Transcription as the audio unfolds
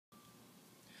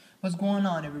What's going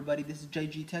on, everybody? This is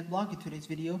JG Tech Blog, and today's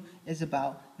video is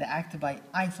about the Activate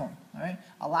iPhone. Alright,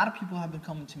 a lot of people have been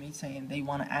coming to me saying they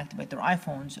want to activate their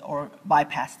iPhones or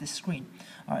bypass this screen.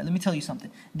 Alright, let me tell you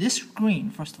something. This screen,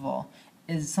 first of all,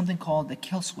 is something called the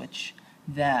kill switch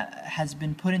that has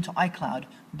been put into iCloud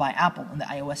by Apple on the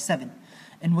iOS 7.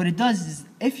 And what it does is,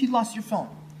 if you lost your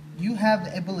phone, you have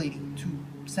the ability to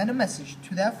send a message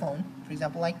to that phone, for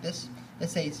example, like this, that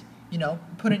says,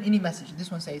 put in any message. This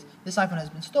one says, this iPhone has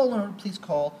been stolen, please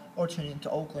call or turn it into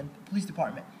Oakland Police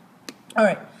Department.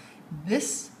 Alright,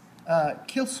 this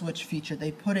kill switch feature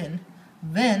they put in,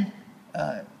 then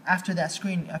after that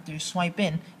screen, after you swipe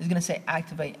in, is going to say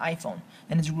activate iPhone.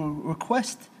 And it's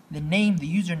request the name, the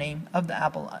username of the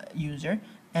Apple user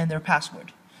and their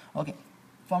password. Okay,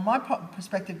 from my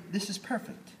perspective, this is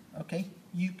perfect. Okay,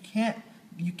 you can't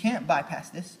bypass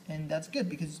this, and that's good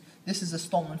because this is a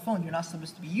stolen phone you're not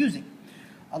supposed to be using.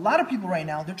 A lot of people right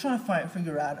now, they're trying to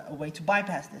figure out a way to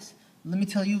bypass this. Let me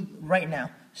tell you right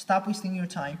now, stop wasting your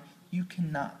time. You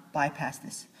cannot bypass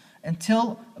this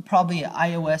until probably an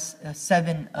iOS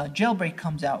 7 jailbreak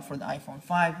comes out for the iPhone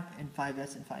 5 and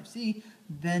 5S and 5C.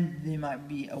 Then there might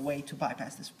be a way to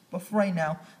bypass this. But for right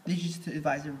now, this is just to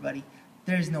advise everybody,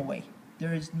 there is no way.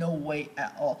 There is no way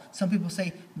at all. Some people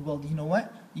say, well, you know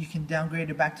what? You can downgrade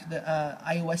it back to the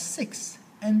iOS 6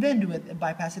 and then do it and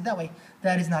bypass it that way.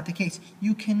 That is not the case.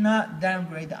 You cannot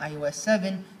downgrade the iOS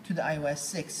 7 to the iOS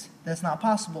 6. That's not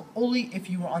possible. Only if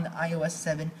you were on the iOS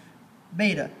 7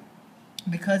 beta.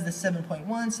 Because the 7.1,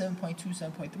 7.2,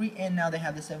 7.3, and now they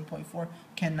have the 7.4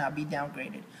 cannot be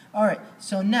downgraded. Alright,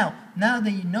 so now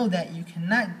that you know that you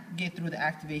cannot get through the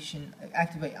activate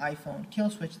iPhone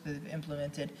kill switch that they've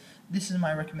implemented, this is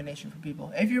my recommendation for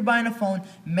people. If you're buying a phone,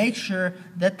 make sure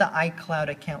that the iCloud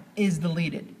account is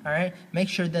deleted. Alright, make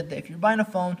sure that if you're buying a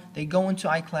phone, they go into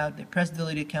iCloud, they press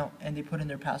delete account, and they put in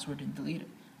their password and delete it.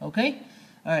 Okay?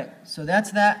 Alright, so that's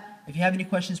that. If you have any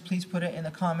questions, please put it in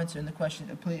the comments or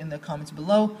put it in the comments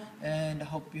below, and I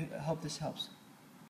hope this helps.